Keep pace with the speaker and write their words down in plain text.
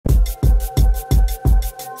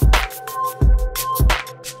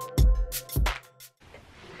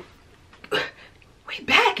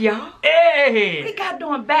y'all. Hey. We got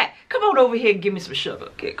doing back. Come on over here and give me some sugar.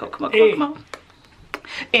 Okay, come on, come on.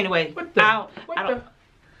 Anyway,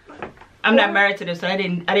 I'm not married to them, so I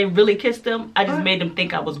didn't really kiss them. I just made them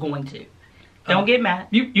think I was going to. Don't get mad.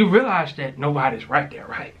 You realize that nobody's right there,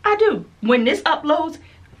 right? I do. When this uploads,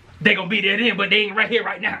 they gonna be there then, but they ain't right here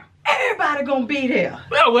right now. Everybody gonna be there.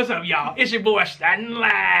 Well, what's up, y'all? It's your boy standing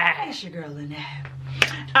live. It's your girl in there.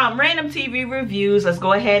 Random TV reviews. Let's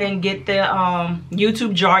go ahead and get the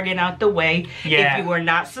YouTube jargon out the way. Yeah. If you are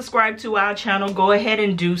not subscribed to our channel, go ahead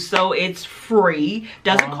and do so. It's free.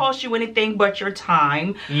 Doesn't cost you anything but your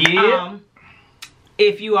time. Yeah.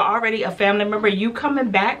 If you are already a family member, you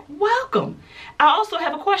coming back, welcome. I also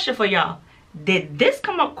have a question for y'all. Did this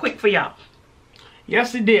come up quick for y'all?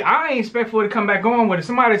 Yes, it did. I ain't expect for it to come back on. But if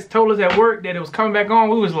somebody told us at work that it was coming back on,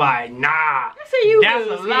 we was like, nah, that's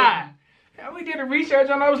a lie. And we did a research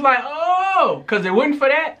on it. I was like, oh, because it wasn't for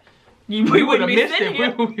that, we would have missed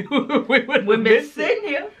it. We would have sitting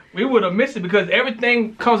here. We would have missed it because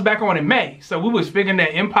everything comes back on in May. So we was figuring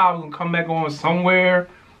that Empire was going to come back on somewhere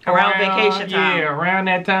around vacation time. Yeah, around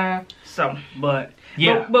that time. So, but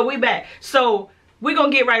yeah. But we back. So we're going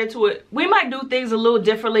to get right into it. We might do things a little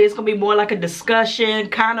differently. It's going to be more like a discussion,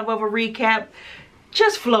 kind of a recap.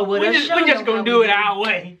 Just flow with us. We just going to do it our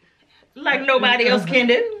way. Like nobody else can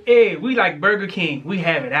do. Hey, we like Burger King. We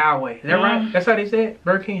have it our way. Is that right? That's how they said?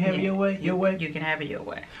 Burger King, have it your way? Your way? You can have it your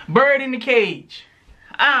way. Bird in the cage.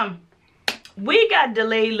 We got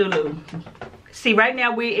delayed Lulu. See, right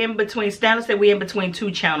now we're in between, Stanley said we're in between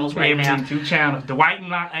two channels right now. In between two channels. Dwight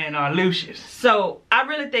and Lucius. So, I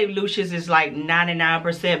really think Lucius is like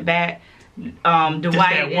 99% back.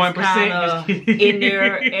 Dwight is kind of in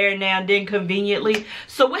there every now and then conveniently.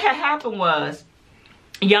 So, what had happened was,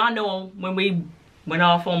 y'all know when we went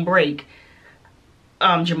off on break,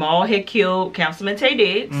 Jamal had killed Councilman Tay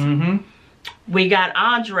Diggs. We got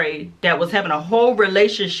Andre that was having a whole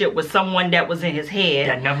relationship with someone that was in his head.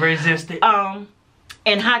 That never existed.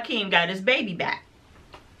 And Hakeem got his baby back.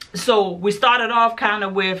 So we started off kind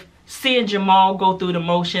of with seeing Jamal go through the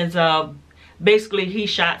motions of basically he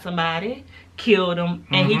shot somebody, killed him,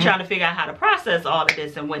 and he trying to figure out how to process all of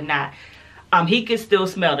this and whatnot. He could still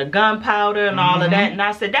smell the gunpowder and all of that. And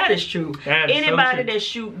I said, that is true. Anybody that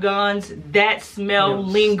shoot guns, that smell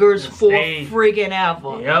lingers for friggin'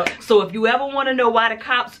 ever. So if you ever want to know why the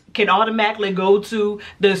cops can automatically go to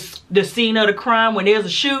the scene of the crime when there's a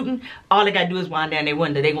shooting, all they got to do is wind down their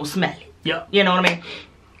window. They going to smell it. You know what I mean?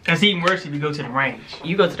 It's even worse if you go to the range.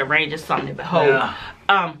 You go to the range, it's something to behold.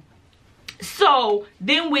 So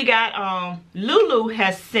then we got, Lulu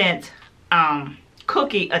has sent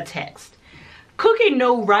Cookie a text. Cookie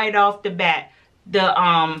know right off the bat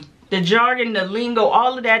the jargon, the lingo,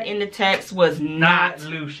 all of that in the text was not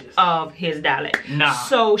Lucius of his dialect. Nah.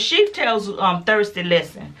 So she tells Thirsty,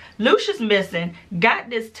 listen, Lucius missing, got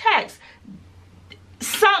this text.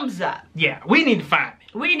 Sums up. Yeah, we need to find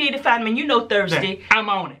it. We need to find him, and you know Thirsty. I'm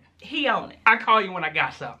on it. He on it. I call you when I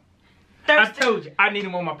got something. Thirsty. I told you, I need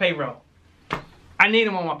him on my payroll. I need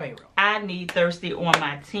him on my payroll. I need Thirsty on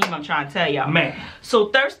my team, I'm trying to tell y'all. Man. So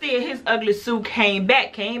Thirsty and his ugly suit came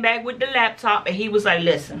back with the laptop, and he was like,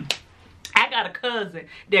 listen, I got a cousin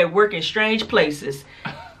that work in strange places.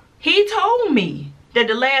 He told me that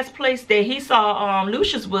the last place that he saw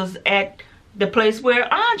Lucius was at the place where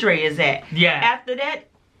Andre is at. Yeah. After that,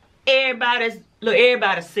 everybody's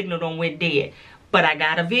signal done went dead. But I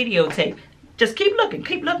got a videotape. Just keep looking,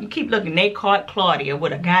 keep looking, keep looking. They caught Claudia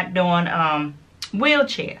with a goddamn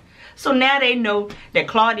wheelchair. So now they know that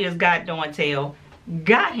Claudia's goddamn tail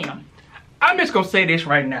got him. I'm just gonna say this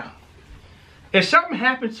right now. If something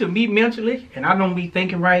happens to me mentally and I don't be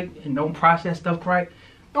thinking right and don't process stuff right,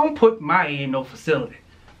 don't put my ass in no facility.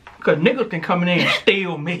 Because niggas can come in there and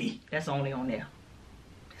steal me. That's only on there.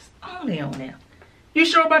 That's only on there. You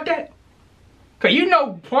sure about that? Because you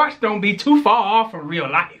know parts don't be too far off from real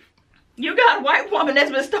life. You got a white woman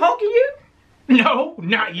that's been stalking you? No,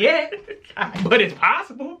 not yet. But it's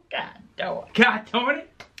possible. God darn it. God darn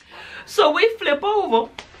it. So we flip over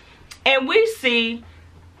and we see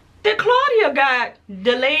that Claudia got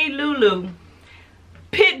delayed Lulu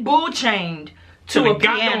pit bull chained to a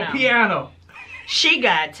piano. She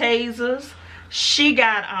got tasers. She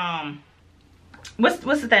got what's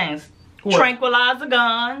the things? What? Tranquilizer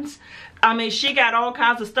guns. I mean, she got all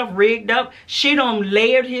kinds of stuff rigged up. She done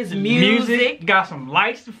layered his music. Got some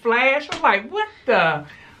lights to flash. I'm like, what the?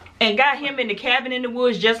 And got him in the cabin in the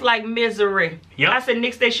woods just like Misery. Yep. I said,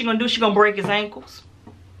 next day she gonna do, she gonna break his ankles.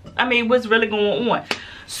 I mean, what's really going on?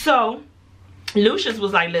 So, Lucius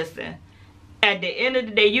was like, listen, At the end of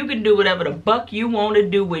the day, you can do whatever the buck you want to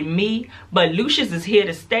do with me, but Lucius is here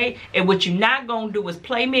to stay. And what you're not going to do is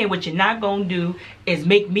play me, and what you're not going to do is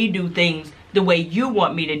make me do things the way you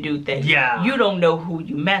want me to do things. Yeah. You don't know who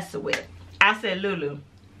you messing with. I said, Lulu,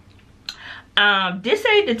 this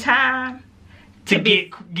ain't the time to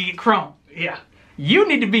get crunk. Yeah. You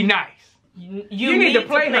need to be nice. You need to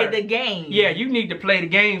play the game. Yeah, you need to play the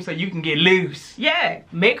game so you can get loose. Yeah,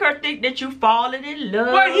 make her think that you falling in love.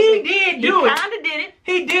 Well, he did do it. He kind of did it.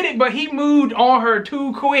 He did it, but he moved on her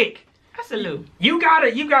too quick. I said, Lou, you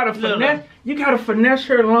gotta finesse. You gotta finesse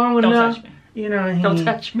her long enough. Don't touch me. You know, don't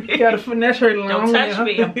touch me. You gotta finesse her long enough.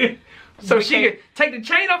 Don't touch me. So she can take the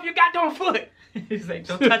chain off your goddamn foot. He's like,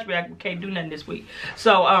 don't touch me. I can't do nothing this week.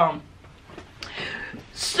 So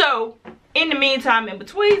in the meantime, in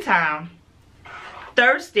between time,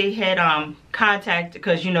 Thirsty had contacted,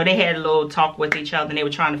 because you know they had a little talk with each other and they were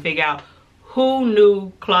trying to figure out who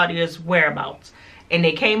knew Claudia's whereabouts, and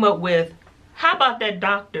they came up with, how about that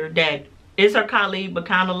doctor that is her colleague but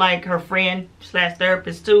kind of like her friend /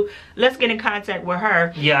 therapist too? Let's get in contact with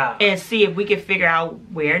her, yeah, and see if we can figure out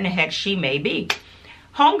where in the heck she may be.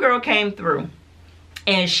 Homegirl came through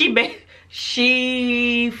and she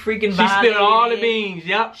freaking violated. She spilled all the beans.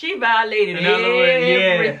 Yep, she violated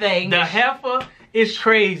everything. Yeah. The heifer is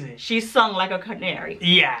crazy. She sung like a canary.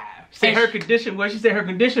 Yeah. Said her condition, well, she said her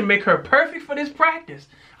condition make her perfect for this practice.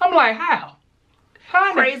 I'm like, how?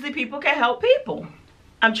 Crazy people can help people.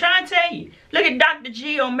 I'm trying to tell you. Look at Dr.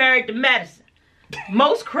 G on Married to Medicine.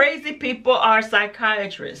 Most crazy people are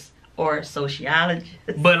psychiatrists or sociologists.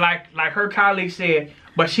 But like her colleague said,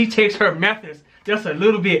 but she takes her methods just a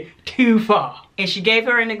little bit too far. And she gave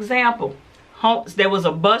her an example. There was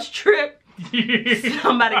a bus trip.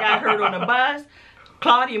 Somebody got hurt on the bus.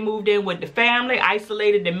 Claudia moved in with the family,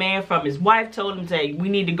 isolated the man from his wife, told him, say, we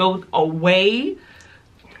need to go away,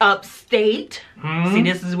 upstate. Mm-hmm. See,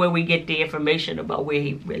 this is where we get the information about where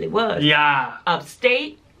he really was. Yeah.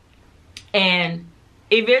 Upstate. And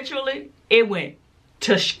eventually, it went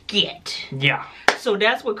to skit. Yeah. So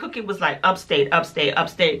that's what Cookie was like, upstate, upstate,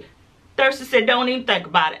 upstate. Thirsty said, don't even think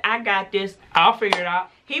about it. I got this. I'll figure it out.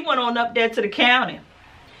 He went on up there to the county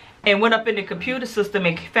and went up in the computer system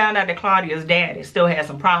and found out that Claudia's daddy still had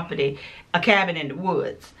some property, a cabin in the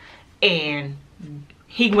woods. And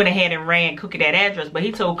he went ahead and ran Cookie that address, but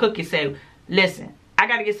he told Cookie, said, listen, I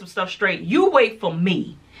got to get some stuff straight. You wait for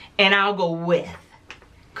me, and I'll go with.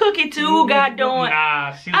 Cookie too got doing.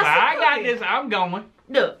 Nah, she was like, I got this, I'm going.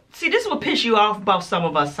 Look, see, this will piss you off about some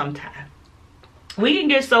of us sometimes. We can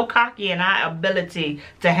get so cocky in our ability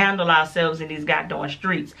to handle ourselves in these goddamn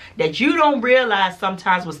streets that you don't realize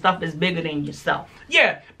sometimes when stuff is bigger than yourself.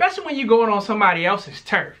 Yeah, especially when you're going on somebody else's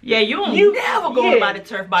turf. Yeah, you never go by the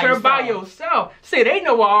turf by yourself. See, they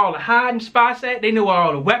know where all the hiding spots at. They know where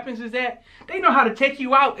all the weapons is at. They know how to take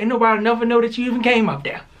you out and nobody never know that you even came up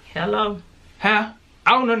there. Hello. Huh?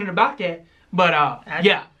 I don't know nothing about that, but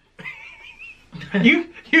yeah. you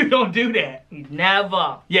don't do that.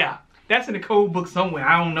 Never. Yeah. That's in the code book somewhere.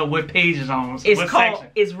 I don't know what page it's on.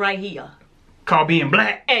 It's right here. Called being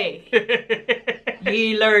black. Hey. You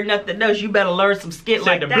ain't learned nothing else. You better learn some skit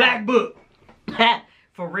like the that. Black Book.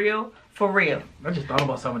 For real? For real. I just thought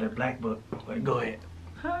about some of that Black Book. Go ahead.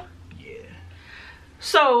 Huh? Yeah.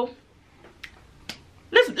 So,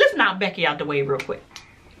 let's knock Becky out the way real quick.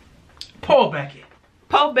 Poor Becky.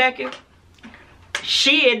 Poor Becky.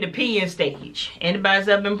 She in the peeing stage. Anybody's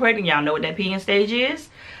ever been pregnant, y'all know what that peeing stage is.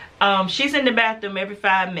 She's in the bathroom every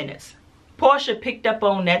 5 minutes. Portia picked up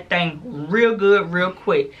on that thing real good, real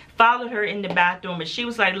quick. Followed her in the bathroom and she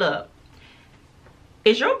was like, look,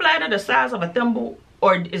 is your bladder the size of a thimble?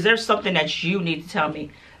 Or is there something that you need to tell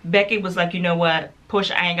me? Becky was like, you know what,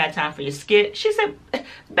 Portia, I ain't got time for your skit. She said,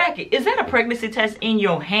 Becky, is that a pregnancy test in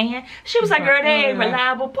your hand? She was like, girl, they ain't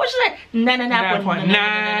reliable. Portia said,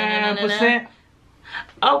 99.9%.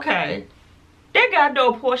 Okay. That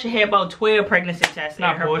goddamn Portia had about 12 pregnancy tests in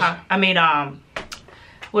her pocket. I mean,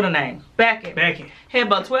 what her name? Becky. Had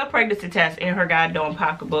about 12 pregnancy tests in her goddamn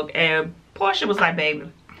pocketbook. And Portia was like, baby,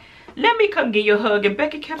 let me come give you a hug. And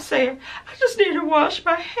Becky kept saying, I just need to wash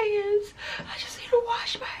my hands. I just need to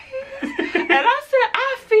wash my hands. And I said,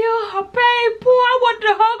 I feel her pain, boy. I wanted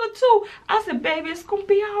to hug her too. I said, baby, it's going to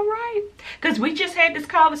be all right. Because we just had this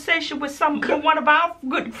conversation with one of our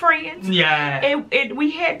good friends. Yeah. And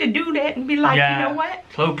we had to do that and be like, you know what?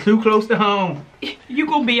 Too close to home. You're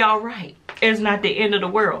going to be all right. It's not the end of the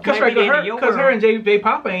world. Because her and J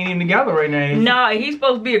Papa ain't even together right now. No, he's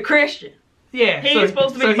supposed to be a Christian. Yeah. He's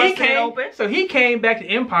supposed to be busting open. So he came back to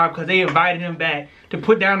Empire because they invited him back to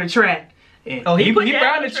put down the track. And he put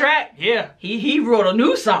down the track. Yeah. He wrote a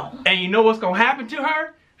new song. And you know what's going to happen to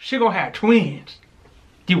her? she gonna have twins.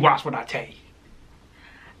 You watch what I tell you.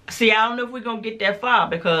 See, I don't know if we're gonna get that far,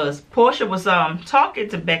 because Portia was talking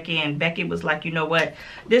to Becky, and Becky was like, you know what,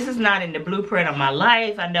 this is not in the blueprint of my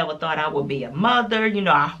life. I never thought I would be a mother. You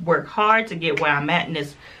know, I work hard to get where I'm at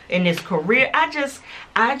in this career. I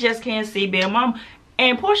just can't see being a mom.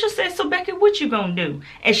 And Portia said, so Becky, what you gonna do?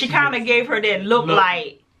 And she kind of gave her that look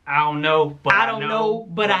like, I don't know, but I don't know,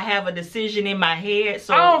 but I have a decision in my head.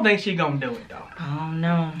 So I don't think she gonna do it though. I don't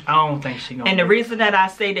know. I don't think she gonna. And the reason that I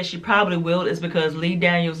say that she probably will is because Lee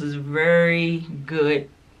Daniels is very good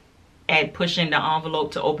at pushing the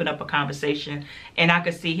envelope to open up a conversation, and I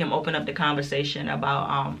could see him open up the conversation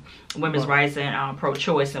about women's rights and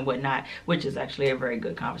pro-choice and whatnot, which is actually a very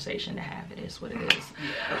good conversation to have. It is what it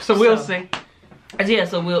is. So we'll see. Yeah,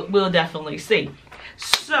 so we'll definitely see.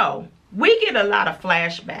 So we get a lot of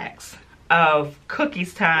flashbacks of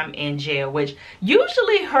Cookie's time in jail, which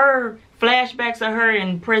usually her flashbacks of her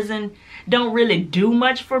in prison don't really do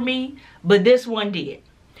much for me, but this one did,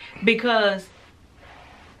 because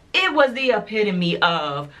it was the epitome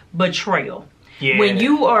of betrayal. Yeah. When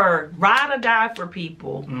you are ride or die for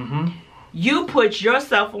people, you put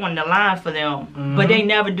yourself on the line for them, but they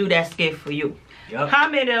never do that skit for you. Yep. How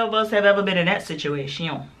many of us have ever been in that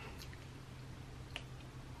situation?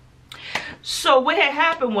 So what had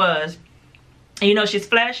happened was, you know, she's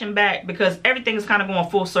flashing back because everything is kind of going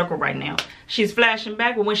full circle right now. She's flashing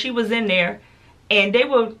back when she was in there and they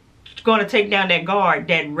were going to take down that guard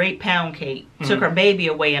that raped Pound Cake, took her baby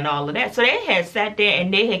away and all of that. So they had sat there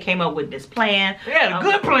and they had came up with this plan. They had a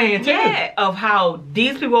good plan too. Yeah, of how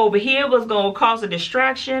these people over here was going to cause a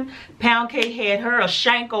distraction. Pound Cake had her a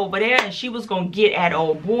shank over there and she was going to get at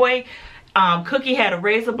old boy. Cookie had a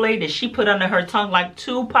razor blade that she put under her tongue like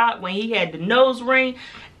Tupac when he had the nose ring.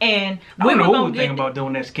 And I don't know who think about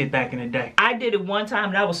doing that skit back in the day. I did it one time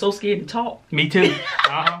and I was so scared to talk. Me too.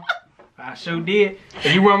 I sure did.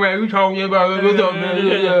 And you run around, you talking about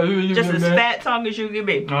just as fat tongue as you can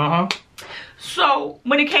be. So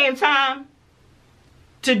when it came time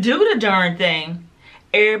to do the darn thing,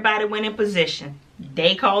 everybody went in position.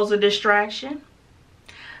 They caused a distraction.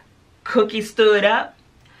 Cookie stood up.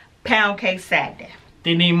 Pound Cake sat there.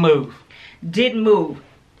 Didn't even move. Didn't move.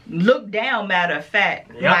 Looked down, matter of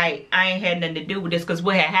fact, like I ain't had nothing to do with this, because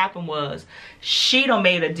what had happened was she done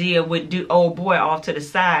made a deal with old boy off to the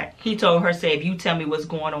side. He told her, say, if you tell me what's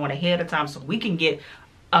going on ahead of time so we can get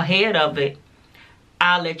ahead of it,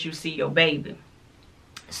 I'll let you see your baby.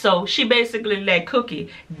 So she basically let Cookie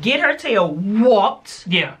get her tail whooped.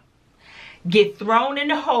 Yeah. Get thrown in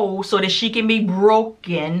the hole so that she can be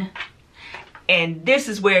broken. And this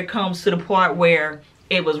is where it comes to the part where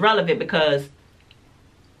it was relevant, because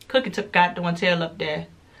Cookie took goddamn tail up there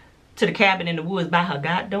to the cabin in the woods by her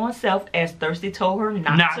goddamn self, as Thirsty told her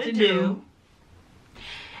not to do.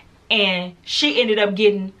 And she ended up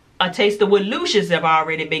getting a taste of what Lucius have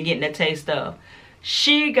already been getting a taste of.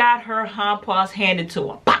 She got her hind paws handed to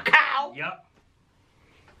her. Pow! Yep.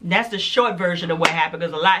 That's the short version of what happened,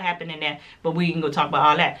 because a lot happened in there, but we can go talk about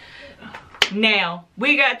all that. Now,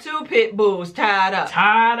 we got two pit bulls tied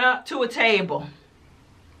up to a table.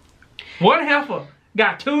 One heifer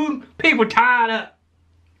got two people tied up.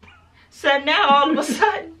 So now all of a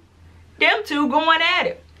sudden, them two going at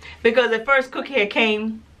it. Because at first Cookie had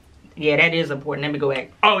came. Yeah, that is important. Let me go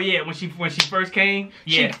back. Oh yeah, when she first came.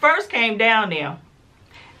 Yeah. She first came down there.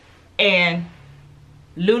 And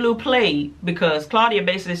Lulu played, because Claudia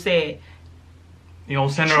basically said, you don't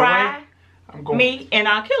send her away? I'm going me and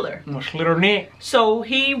I'll kill her. I'm gonna slit her neck. So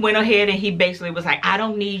he went ahead and he basically was like, I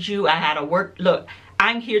don't need you. I had to work. Look,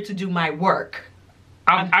 I'm here to do my work.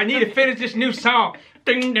 I need to finish this new song.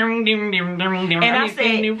 Ding, ding, ding, ding, ding, ding. And I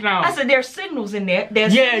said, there's signals in there.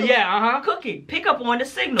 There's signals. Cookie, pick up on the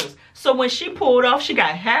signals. So when she pulled off, she got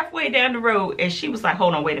halfway down the road and she was like,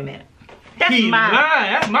 hold on, wait a minute. That's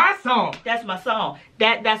That's my song. That's my song.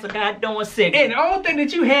 That's a goddamn signal. And the only thing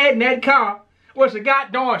that you had in that car was a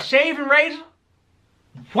goddamn shaving razor?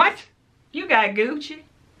 What? You got Gucci.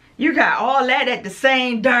 You got all that at the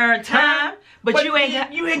same darn time. But you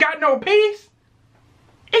ain't got no peace.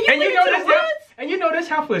 And you know this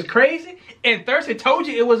house was crazy. And Thirsty told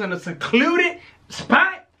you it was in a secluded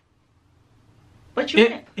spot. But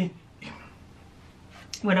you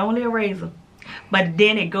with only a razor. But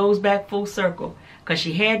then it goes back full circle. Because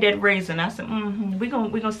she had that razor. And I said, we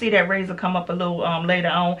gonna see that razor come up a little later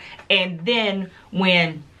on. And then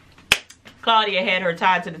when Claudia had her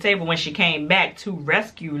tied to the table, when she came back to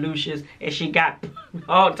rescue Lucius and she got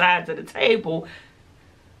all tied to the table,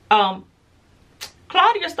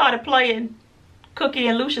 Claudia started playing Cookie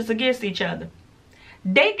and Lucius against each other.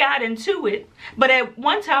 They got into it, but at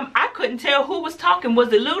one time I couldn't tell who was talking.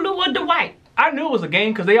 Was it Lulu or Dwight? I knew it was a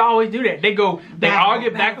game because they always do that. They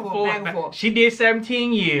argue back and forth. She did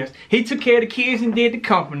 17 years. He took care of the kids and did the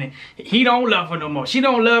company. He don't love her no more. She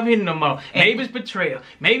don't love him no more. Maybe it's betrayal.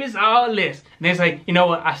 Maybe it's all this. And it's like, you know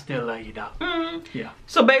what? I still love you, dog. Yeah.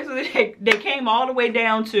 So basically, they came all the way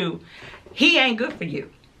down to, he ain't good for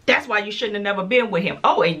you. That's why you shouldn't have never been with him.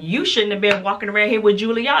 Oh, and you shouldn't have been walking around here with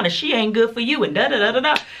Juliana. She ain't good for you, and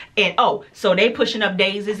da-da-da-da-da. And, oh, so they pushing up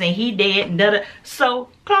daisies, and he dead, and da-da. So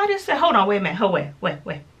Claudia said, hold on, wait a minute.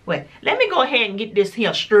 Wait. Let me go ahead and get this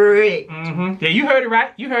here straight. Yeah, you heard it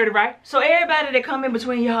right. You heard it right. So everybody that come in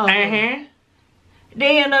between y'all, they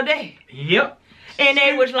end up there. Yep. And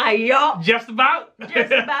they was like, y'all. Just about.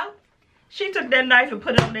 Just about. She took that knife and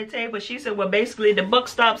put it on that table. She said, well, basically, the buck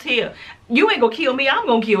stops here. You ain't gonna kill me. I'm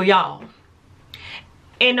gonna kill y'all.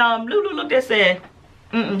 And Lulu looked and said,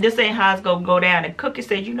 this ain't how it's gonna go down. And Cookie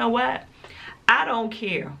said, you know what? I don't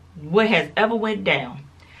care what has ever went down.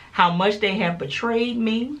 How much they have betrayed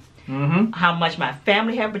me. How much my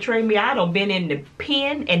family have betrayed me. I done been in the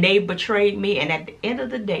pen and they betrayed me. And at the end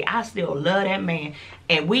of the day, I still love that man.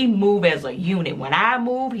 And we move as a unit. When I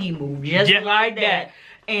move, he moves just like that.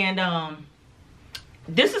 And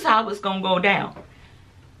this is how it's gonna go down.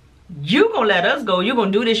 You gonna let us go. You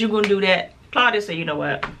gonna do this. You gonna do that. Claudia said, you know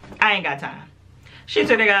what? I ain't got time. She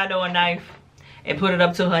took the guy to a knife and put it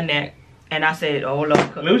up to her neck. And I said, oh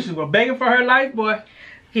Lord. Lucy was begging for her life, boy.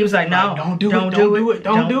 He was like, no, don't do it.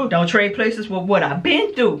 Don't do it. Don't trade places with what I've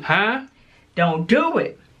been through. Huh? Don't do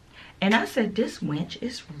it. And I said, this wench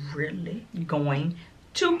is really going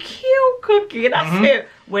to kill Cookie. And I said,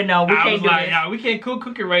 well, no, we can't do this. No, we can't kill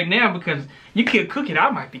Cookie right now because you kill Cookie, I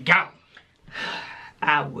might be gone.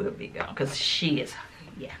 I will be gone because she is,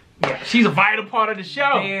 yeah, she's a vital part of the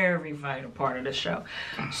show. Very vital part of the show.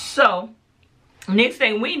 So, next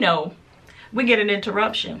thing we know, we get an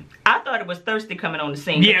interruption. I thought it was Thirsty coming on the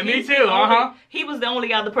scene. Yeah, me too, He was the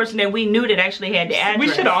only other person that we knew that actually had the address.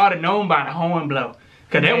 We should have ought to known by the horn blow.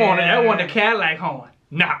 Because that wasn't a Cadillac horn.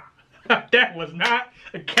 Nah, that was not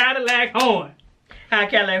a Cadillac horn. How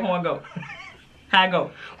Cadillac horn go? How it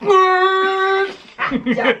go?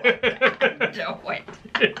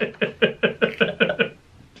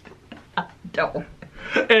 Don't.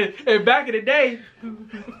 And back in the day,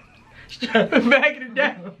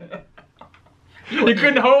 you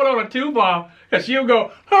couldn't hold on a 2-ball because she'll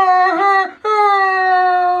go,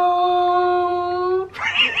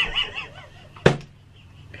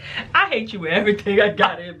 I hate you with everything I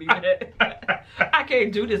got in me, man. I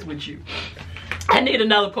can't do this with you. I need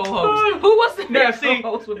another co-host. Who was the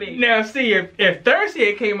co-host with me? Now see, if Thirsty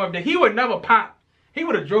had came up there, he would never pop. He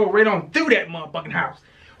would have drove right on through that motherfucking house.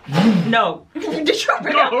 No. Did you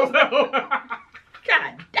really? No.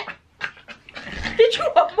 God damn. Did you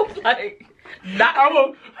almost like... I'm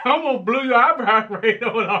gonna blow your eyebrows right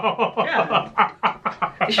on off.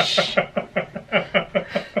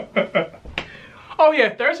 Oh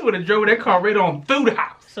yeah, Thirsty would have drove that car right on through the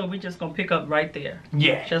house. So we just gonna pick up right there.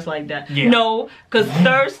 Yeah. Just like that. Yeah. No, because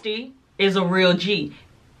Thirsty is a real G.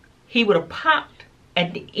 He would have popped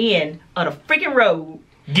at the end of the freaking road.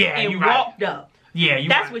 Yeah, and walked up. Yeah,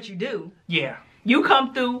 That's what you do. Yeah. You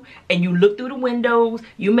come through and you look through the windows.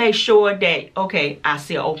 You make sure that, okay, I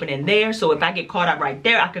see an opening there. So if I get caught up right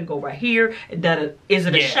there, I can go right here. Is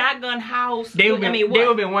it a shotgun house? They would have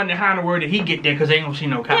been wondering how in the world did he get there because they ain't gonna see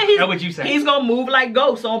no cops. That's what you say. He's gonna move like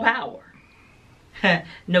ghosts on power.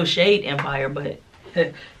 No shade, Empire, but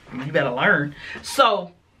you better learn.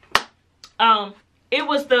 So, it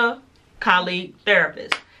was the colleague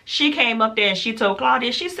therapist. She came up there and she told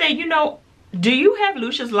Claudia, she said, you know, do you have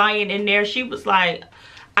Lucius lying in there? She was like,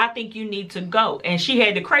 I think you need to go. And she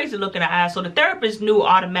had the crazy look in her eyes. So the therapist knew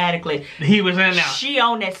automatically. He was in there. She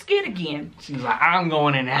on that skid again. She was like, I'm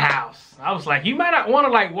going in the house. I was like, you might not want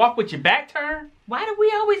to like walk with your back turned. Why do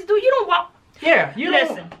we always do? You don't walk. Yeah, you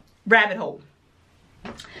listen. don't. Rabbit hole.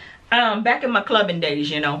 Back in my clubbing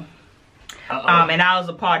days, you know. And I was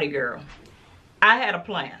a party girl. I had a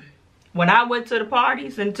plan. When I went to the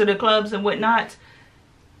parties and to the clubs and whatnot,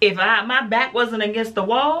 if my back wasn't against the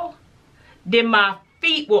wall, then my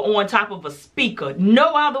feet were on top of a speaker.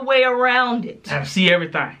 No other way around it. I see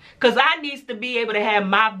everything. Because I needs to be able to have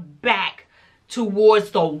my back towards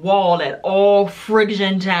the wall at all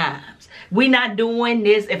friggin' times. We not doing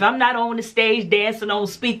this. If I'm not on the stage dancing on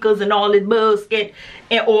speakers and all this bullshit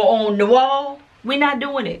or on the wall, we not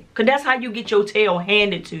doing it. Because that's how you get your tail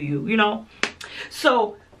handed to you, you know.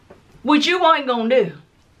 So, what you ain't gonna do,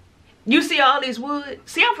 you see all this wood?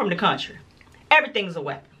 See, I'm from the country. Everything's a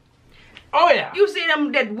weapon. Oh, yeah. You see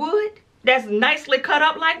that wood? that's nicely cut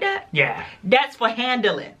up like that, yeah, that's for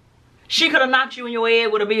handling. She could have knocked you in your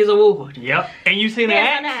head with a piece of wood. Yep. And you seen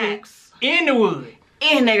an axe in the wood.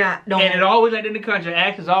 And they got and it always like in the country,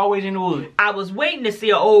 axe is always in the wood. I was waiting to see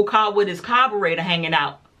an old car with his carburetor hanging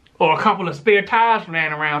out. Or a couple of spare tires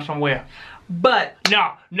laying around somewhere. But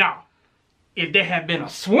no. If there had been a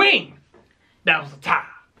swing, that was a tire.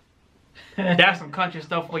 That's some country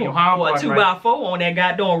stuff for your home. Boy, 2x4 on that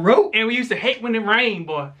goddamn rope. And we used to hate when it rained,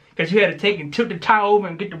 boy. Because you had to take and tilt the tire over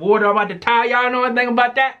and get the water out the tire. Y'all know anything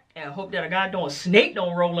about that? And I hope that a goddamn snake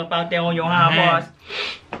don't roll up out there on your handbars.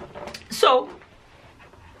 So,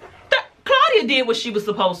 Claudia did what she was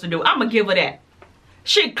supposed to do. I'm going to give her that.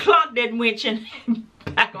 She clocked that winch and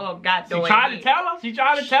back on her goddamn. She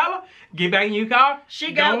tried to tell her. Get back in your car.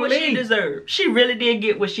 She got what she deserved. She really did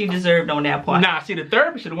get what she deserved on that part. Nah, see, the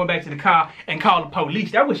therapist should have went back to the car and called the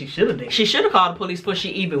police. That's what she should have done. She should have called the police before she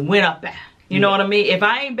even went up there. You know what I mean? If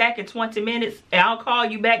I ain't back in 20 minutes, I'll call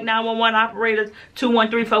you back, 911 operators,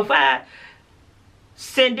 21345.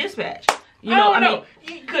 Send dispatch. You know what I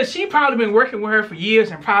mean? Because she probably been working with her for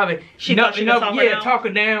years and probably talk her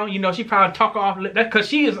down. You know, she probably talk her off because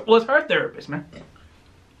she was her therapist, man.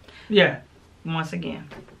 Yeah. Once again,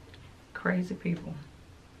 crazy people.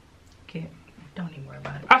 Don't even worry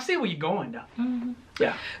about it. I see where you're going, though.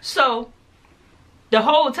 Yeah. So the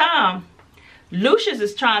whole time, Lucius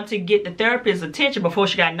is trying to get the therapist's attention before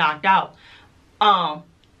she got knocked out.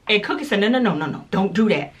 And Cookie said, no, don't do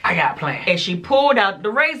that. I got a plan. And she pulled out the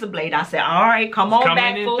razor blade. I said, all right, come on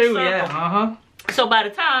back full circle. Yeah, So by the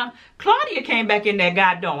time Claudia came back in that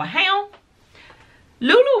goddamn hound,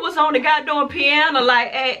 Lulu was on the goddamn piano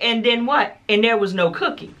like, hey, and then what? And there was no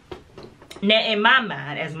Cookie. Now, in my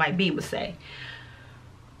mind, as Mike B would say,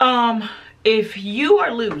 if you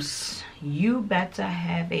are loose, you better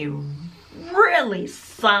have a really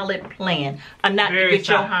solid plan of not to get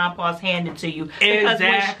your hind paws handed to you.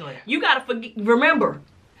 Exactly. You gotta remember,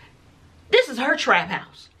 this is her trap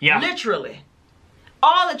house. Yeah. Literally.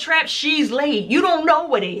 All the traps she's laid, you don't know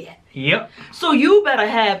what it is. Yep. So you better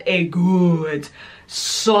have a good,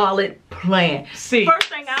 solid plan. First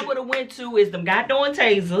thing I would have went to is them goddamn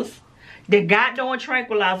tasers. The goddamn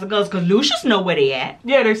tranquilizer guns, because Lucius know where they at.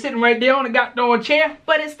 Yeah, they're sitting right there on the goddamn chair.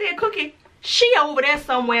 But instead, Cookie, she over there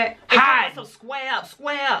somewhere. Hiding. So square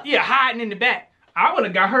up. Yeah, hiding in the back. I would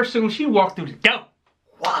have got her soon as she walked through the door.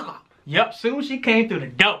 Wagga. Yep, soon as she came through the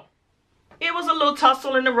door. It was a little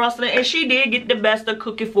tussle and the rustling, and she did get the best of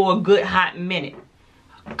Cookie for a good hot minute.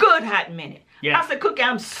 Good hot minute. Yeah. I said, Cookie,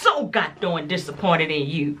 I'm so goddamn disappointed in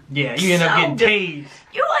you. Yeah, you ended up getting tased.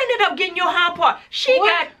 You ended up getting your hind part.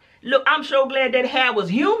 Look, I'm so glad that hair was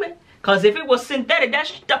human. Because if it was synthetic, that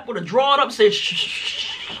stuff would have drawn up and said,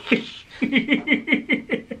 shh.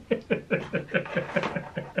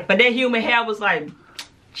 But that human hair was like,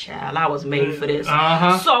 child, I was made for this.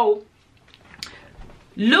 So,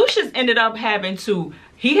 Lucius ended up having to,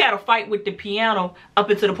 he had a fight with the piano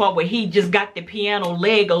up until the point where he just got the piano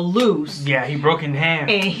leg loose. Yeah, he broke in half.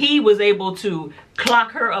 And he was able to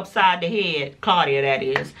clock her upside the head, Claudia that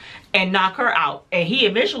is, and knock her out. And he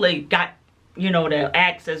eventually got, you know, the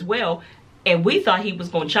axe as well. And we thought he was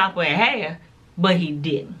going to chop her in half, but he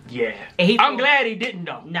didn't. Yeah. And I'm glad he didn't,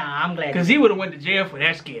 though. Nah, I'm glad. Because he would have went to jail for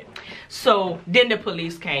that skit. So then the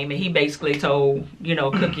police came and he basically told, you know,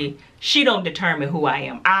 Cookie, she don't determine who I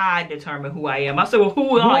am. I determine who I am. I said, well,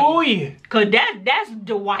 who are you? Because that's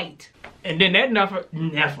Dwight. And then that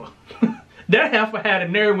that heifer had a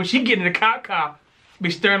nerve when she get in the cop car, be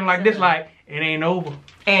staring like this, like, it ain't over.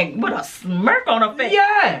 And with a smirk on her face.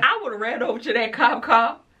 Yeah. I would have ran over to that cop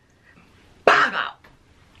car. Bang out.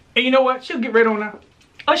 And you know what? She'll get right on out.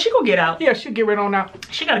 Oh, she gonna get out. Yeah, she'll get right on out.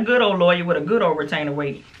 She got a good old lawyer with a good old retainer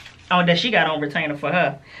waiting. Oh, that she got on retainer for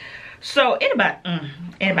her. So anybody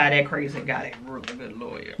that crazy got a really good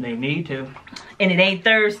lawyer. They need to. And it ain't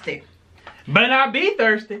thirsty. But not be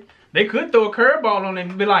thirsty. They could throw a curveball on it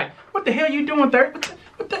and be like, what the hell you doing, thirsty?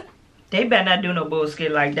 What the? They better not do no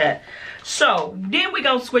bullshit like that. So then we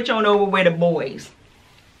gonna switch on over with the boys.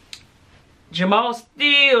 Jamal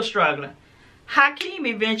still struggling. Hakeem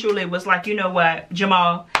eventually was like, you know what,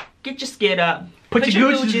 Jamal, get your skid up. Put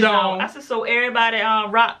your Gucci's on. I said, so everybody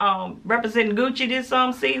representing Gucci this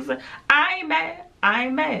season, I ain't mad. I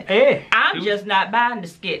ain't mad. Hey, I'm just not buying the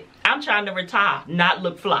skit. I'm trying to retire, not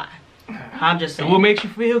look fly. I'm just saying. What makes you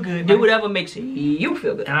feel good? Do whatever makes you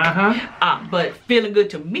feel good. But feeling good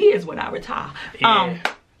to me is when I retire. Yeah.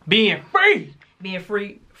 Being free. Being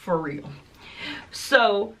free for real.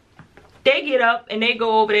 So they get up and they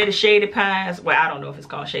go over there to Shady Pines. Well, I don't know if it's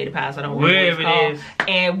called Shady Pines. I don't know wherever it is.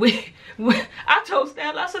 And I told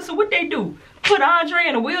Stella, I said, so what they do? Put Andre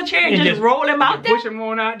in a wheelchair and just roll him out there? Push him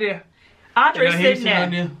on out there. Andre sitting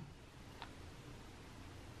there.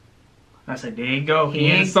 I said, there you go. He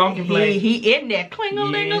in the song you play. He in there.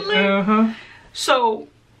 Cling-a-ling-a-ling. So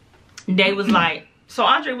they was like, so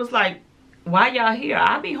Andre was like, why y'all here?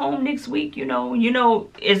 I'll be home next week, you know,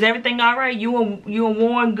 is everything all right? You and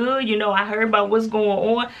Warren good? You know, I heard about what's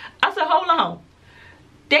going on. I said, hold on.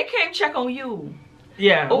 They came check on you.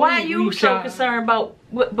 Yeah. Why are you so concerned about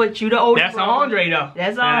but you the older That's brother? Andre though.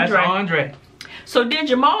 That's Andre. That's Andre. So then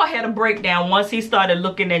Jamal had a breakdown once he started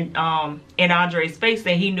looking in Andre's face,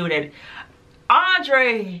 and he knew that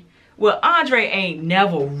Andre ain't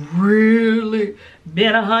never really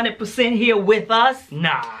been 100% here with us.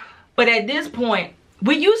 Nah. But at this point,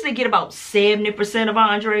 we usually get about 70% of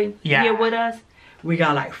Andre here with us. We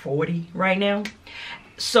got like 40 right now.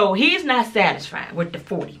 So he's not satisfied with the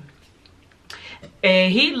 40.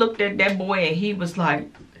 And he looked at that boy and he was like,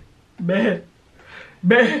 man,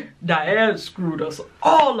 Diane screwed us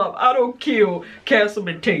all up. I don't kill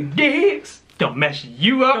Castleman take digs. Don't mess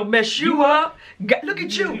you up. Don't mess you up. Look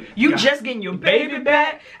at you. You just getting your baby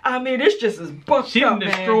back. I mean, it's just as bucked she up,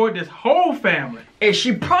 destroyed this whole family. And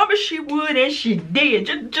she promised she would, and she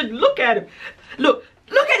did. Just look at him. Look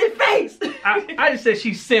at his face. I just said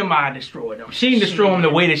she semi-destroyed them. She didn't destroy them the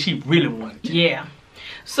way that she really wanted to. Yeah.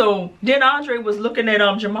 So then Andre was looking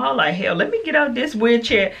at Jamal like, hell, let me get out this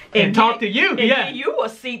wheelchair and talk to you. And give you a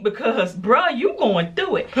seat because, bruh, you going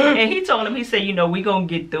through it. And he told him, he said, you know, we gonna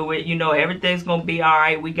get through it. You know, everything's gonna be all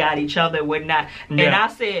right. We got each other and whatnot. Yeah. And I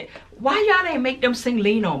said, why y'all ain't make them sing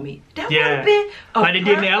Lean on Me? That would have been a like they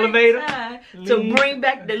did in the elevator to bring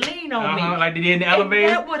back the Lean on Me. Like they did in the elevator.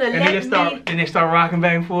 That would have let me. And they start rocking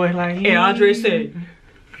back and forth like. And Andre said,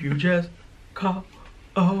 you just call.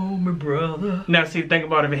 Oh, my brother. Now, see, think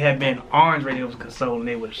about if it had been Andre that was consoling,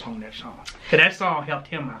 they would have sung that song. Because that song helped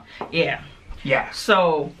him out. Yeah. Yeah.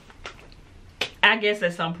 So, I guess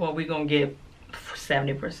at some point we're going to get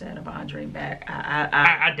 70% of Andre back.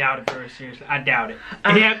 I doubt it very seriously. I doubt it.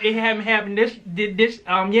 It haven't happened this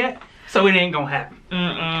yet, so it ain't going to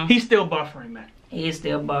happen. He's still buffering, man. He's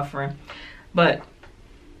still buffering. But,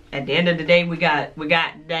 at the end of the day, we got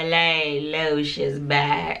Delay Lucius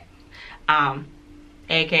back.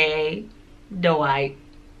 AKA Dwight.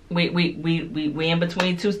 We in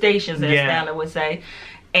between two stations, as Stanley would say.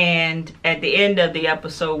 And at the end of the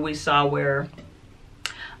episode, we saw where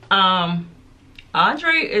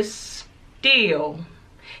Andre is still,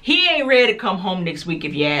 he ain't ready to come home next week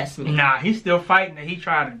if you ask me. Nah, he's still fighting and he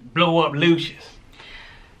tried to blow up Lucius.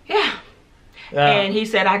 Yeah. And he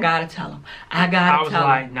said, I gotta tell him. I gotta tell him.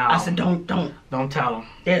 Like, no. I said, don't tell him.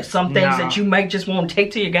 There's some things that you might just want to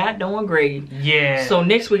take to your goddamn grave. Yeah. So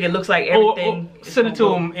next week it looks like everything. Or send it to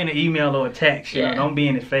him in an email or a text. You know, don't be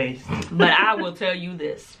in his face. But I will tell you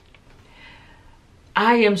this.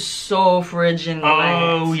 I am so friggin' glad.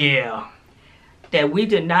 Oh yeah. That we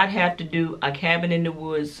did not have to do a cabin in the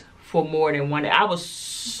woods for more than one day. I was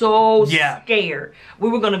so scared. We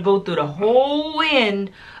were gonna go through the whole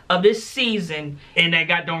end of this season in that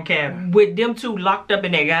goddamn cabin with them two locked up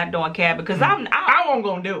in that goddamn cabin because I wasn't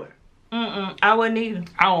gonna do it. I wouldn't either.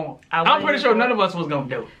 I'm pretty sure none of us was gonna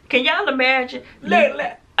do it. Can y'all imagine?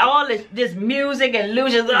 All this music and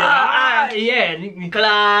Lucius. Yeah,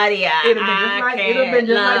 Claudia. It'd have been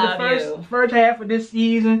just like the first half of this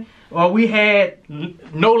season, or we had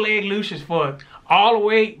no leg Lucius for all the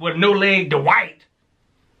way with no leg Dwight,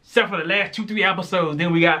 except for the last 2-3 episodes.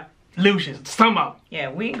 Then we got Lucius, some of them. Yeah,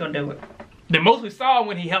 we ain't gonna do it. The most we saw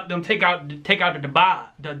when he helped them take out the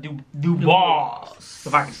Dubois,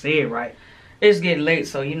 if I can say it right. It's getting late,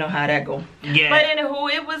 so you know how that go. Yeah. But anywho,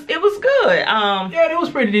 it was good. Yeah, it was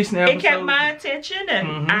pretty decent episode. It kept my attention,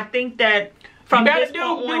 and I think that from this point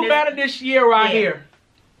on, do better this year right here.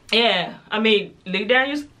 Yeah, I mean, Lee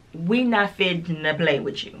Daniels, we not fit to play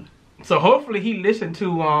with you. So hopefully he listened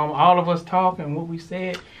to all of us talk and what we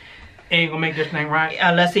said. Ain't gonna make this thing right.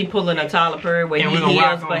 Unless he pulling a Tyler Perry where he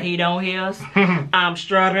heals but he don't heal us. I'm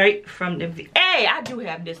straight from the... Hey, I do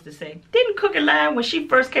have this to say. Didn't Cookie lie when she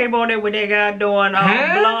first came on there with that guy doing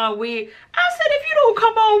blonde wig? I said, if you don't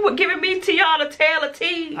come on with giving me Tiana Taylor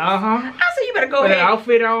tease. I said, you better go ahead. That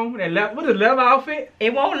outfit on, what is leather outfit?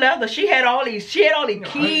 It wasn't leather. She had all these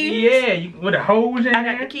keys. Yeah, with the holes in I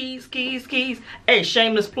got the keys. Hey,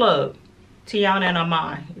 shameless plug. Tiana and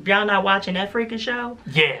Amon. If y'all not watching that freaking show,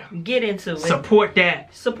 get into it. Support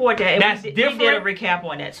that. Support that. And that's different. We did a recap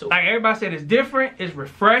on that too. Like everybody said, it's different. It's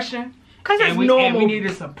refreshing. Cause it's normal. And we need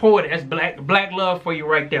to support it. That's black love for you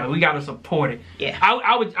right there. We gotta support it. Yeah.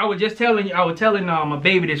 I was just telling you. I was telling my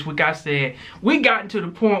baby this week. I said we gotten to the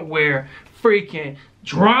point where freaking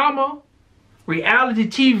drama, reality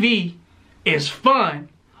TV is fun,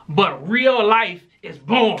 but real life is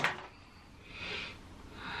boring.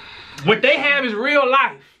 What they have is real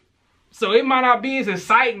life. So it might not be as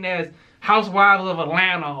exciting as Housewives of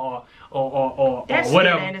Atlanta or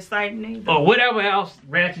whatever. Ain't exciting either. Or whatever else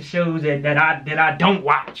ratchet shows that I don't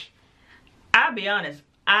watch. I'll be honest.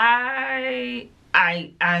 I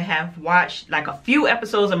have watched like a few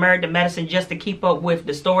episodes of Married to Medicine just to keep up with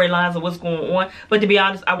the storylines of what's going on. But to be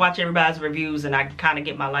honest, I watch everybody's reviews and I kind of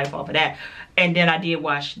get my life off of that. And then I did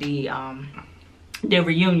watch the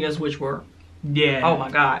reunions, which were, oh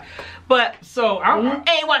my God. But so I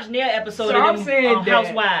ain't watched their episode so of I'm them saying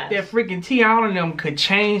Housewives. that freaking Tiana and them could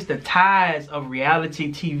change the tides of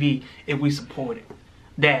reality TV if we support it.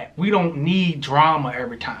 That we don't need drama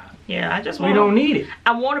every time. Yeah, we don't need it.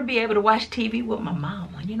 I want to be able to watch TV with my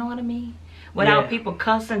mama. You know what I mean? Without people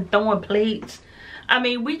cussing, throwing plates. I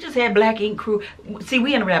mean, we just had Black Ink Crew. See,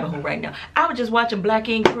 we in a rabbit hole right now. I was just watching Black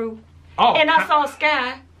Ink Crew. Oh, and I saw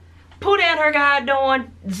Sky put in her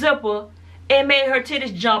goddamn zipper and made her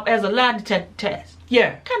titties jump as a lie detector test.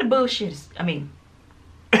 Yeah. What kind of bullshit is, I mean.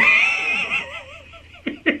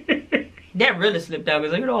 That really slipped out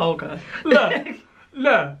because you know, okay.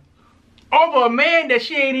 Look. Over a man that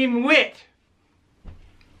she ain't even with.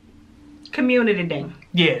 Community thing.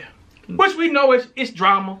 Yeah. Which we know it's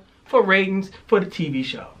drama for ratings for the TV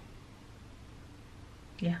show.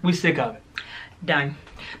 Yeah. We sick of it. Done.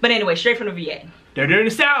 But anyway, straight from the VA. They're in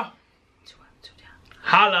the South. Two down.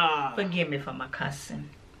 Holla. Forgive me for my cussing.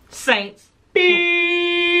 Saints.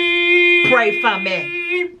 Beep. Pray for me.